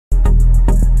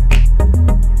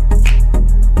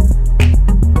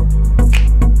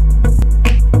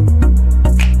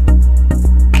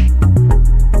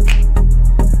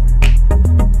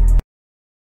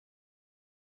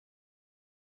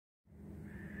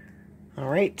All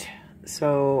right,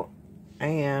 so I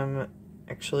am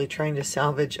actually trying to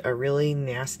salvage a really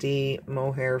nasty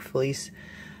mohair fleece.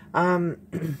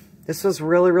 This was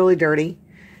really dirty,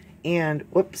 and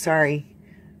whoops, sorry.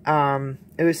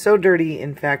 It was so dirty,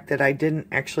 in fact, that I didn't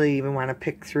actually even want to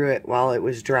pick through it while it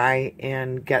was dry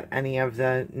and get any of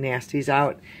the nasties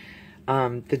out.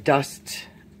 The dust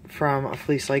from a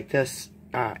fleece like this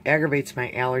aggravates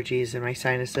my allergies and my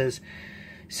sinuses.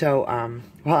 So,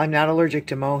 while I'm not allergic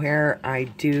to mohair, I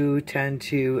do tend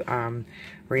to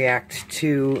react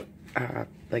to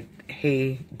like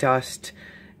hay dust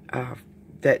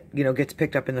that, you know, gets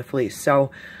picked up in the fleece.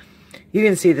 So, you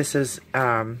can see this is,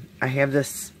 I have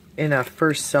this in a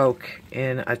first soak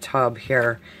in a tub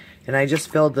here, and I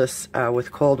just filled this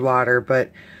with cold water,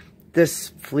 but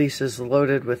this fleece is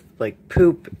loaded with like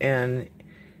poop and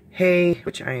hay,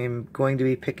 which I am going to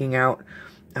be picking out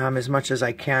as much as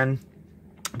I can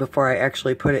before I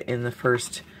actually put it in the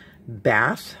first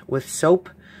bath with soap.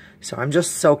 So I'm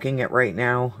just soaking it right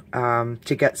now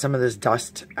to get some of this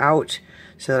dust out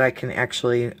so that I can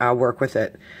actually work with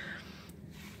it.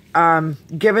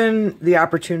 Given the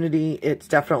opportunity, it's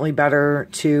definitely better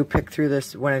to pick through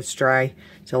this when it's dry.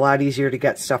 It's a lot easier to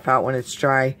get stuff out when it's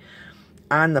dry.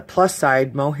 On the plus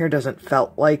side, mohair doesn't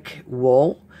felt like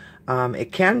wool.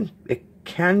 It can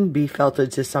be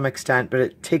felted to some extent, but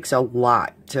it takes a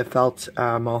lot to felt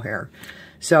mohair.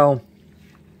 So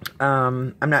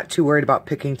I'm not too worried about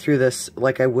picking through this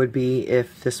like I would be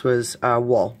if this was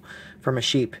wool from a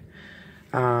sheep.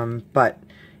 But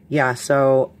yeah,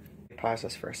 so pause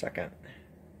this for a second.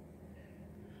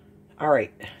 All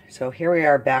right, so here we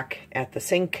are back at the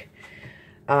sink.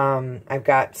 I've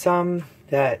got some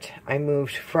that I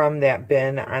moved from that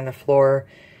bin on the floor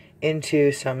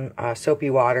into some soapy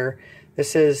water.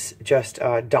 This is just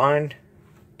Dawn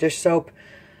dish soap.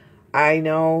 I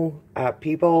know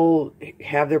people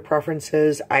have their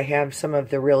preferences. I have some of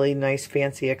the really nice,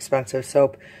 fancy, expensive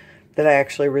soap that I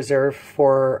actually reserve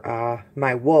for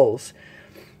my wools.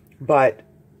 But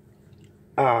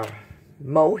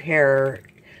mohair,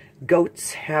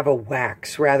 goats have a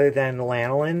wax rather than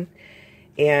lanolin.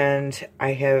 And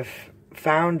I have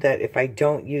found that if I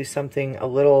don't use something a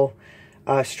little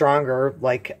stronger,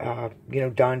 like, you know,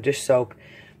 Dawn dish soap,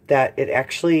 that it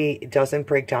actually doesn't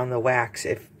break down the wax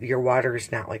if your water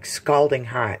is not like scalding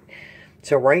hot.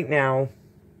 So right now,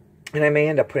 and I may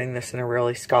end up putting this in a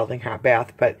really scalding hot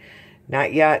bath, but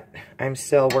not yet. I'm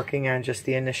still working on just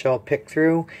the initial pick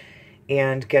through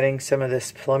and getting some of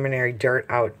this preliminary dirt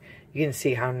out. You can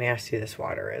see how nasty this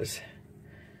water is.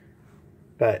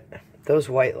 But those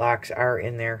white locks are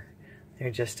in there.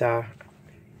 They're just,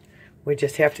 we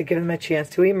just have to give them a chance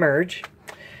to emerge.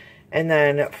 And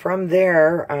then from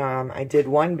there, I did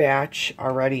one batch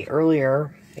already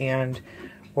earlier, and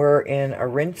we're in a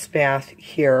rinse bath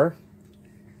here.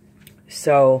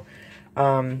 So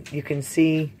you can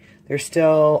see there's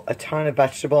still a ton of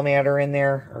vegetable matter in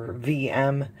there, or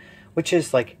VM, which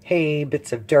is like hay,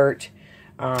 bits of dirt.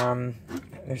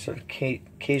 There's an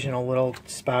occasional little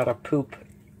spot of poop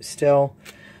still.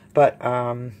 But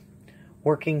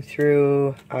working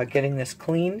through getting this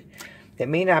clean. It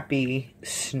may not be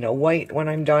snow white when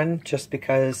I'm done, just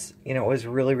because, you know, it was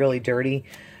really dirty.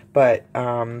 But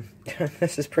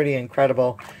this is pretty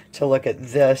incredible to look at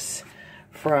this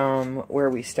from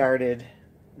where we started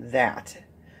that.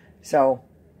 So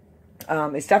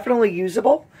it's definitely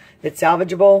usable. It's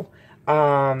salvageable.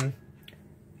 I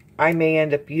may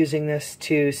end up using this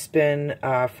to spin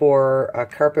for a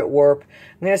carpet warp.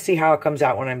 I'm going to see how it comes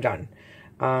out when I'm done.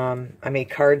 I may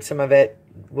card some of it.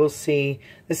 We'll see.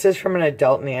 This is from an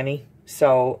adult nanny,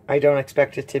 so I don't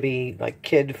expect it to be like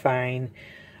kid fine.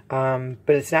 But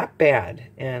it's not bad.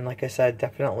 And like I said,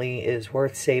 definitely is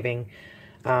worth saving.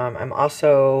 I'm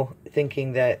also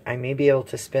thinking that I may be able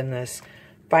to spin this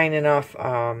fine enough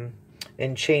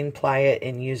and chain ply it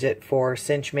and use it for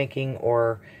cinch making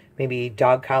or maybe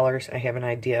dog collars. I have an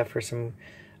idea for some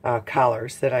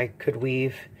collars that I could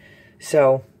weave.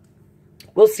 So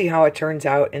we'll see how it turns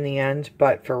out in the end,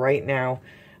 but for right now,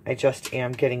 I just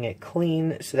am getting it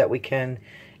clean so that we can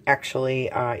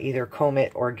actually either comb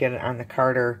it or get it on the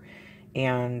carder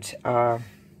and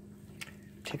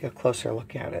take a closer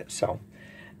look at it. So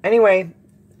anyway,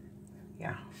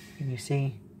 yeah, can you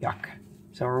see? Yuck.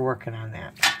 So we're working on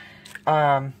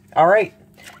that. All right,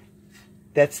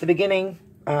 that's the beginning.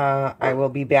 I will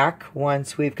be back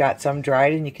once we've got some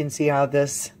dried and you can see how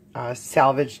this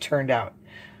salvage turned out.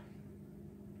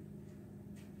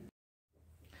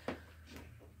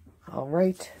 All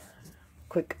right,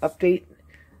 quick update.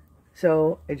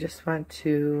 So I just want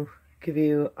to give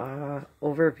you an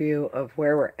overview of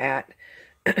where we're at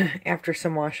after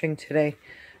some washing today.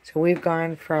 So we've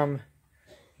gone from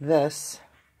this,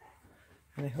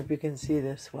 and I hope you can see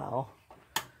this well.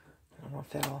 I don't know if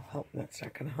that'll help. That's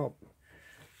not going to help.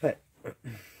 But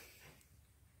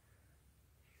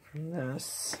from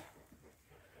this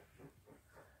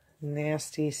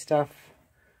nasty stuff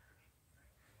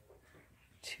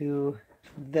to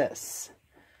this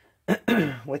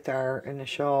with our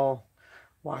initial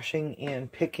washing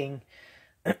and picking.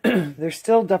 There's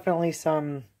still definitely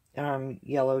some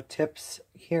yellow tips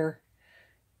here.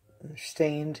 They're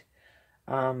stained.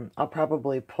 I'll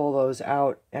probably pull those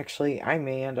out. Actually, I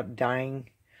may end up dyeing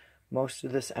most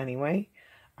of this anyway.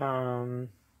 But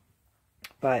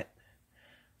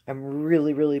I'm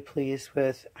really, really pleased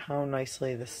with how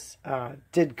nicely this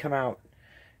did come out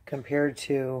compared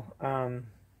to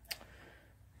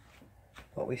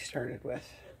what we started with.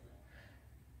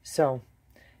 So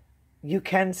you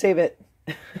can save it.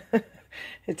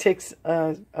 It takes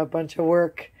a bunch of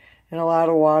work and a lot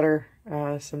of water,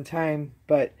 some time,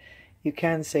 but you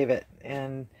can save it.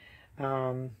 And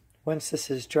once this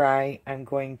is dry, I'm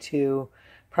going to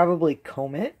probably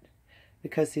comb it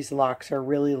because these locks are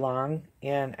really long,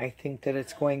 and I think that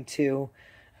it's going to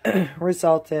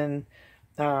result in,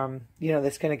 you know,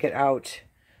 that's going to get out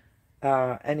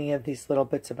any of these little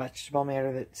bits of vegetable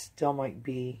matter that still might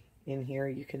be in here.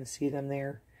 You can see them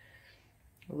there,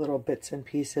 little bits and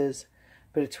pieces,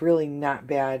 but it's really not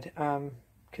bad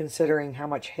considering how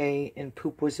much hay and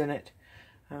poop was in it.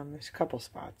 There's a couple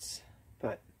spots,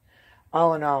 but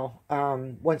all in all,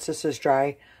 once this is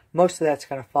dry, most of that's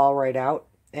going to fall right out,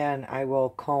 and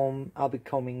I'll be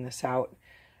combing this out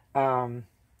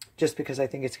just because I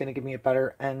think it's going to give me a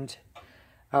better end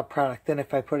product than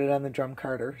if I put it on the drum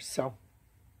carder. So,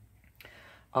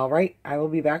 all right, I will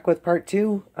be back with part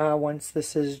 2 once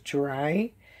this is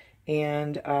dry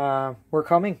and we're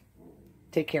combing.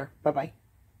 Take care. Bye-bye.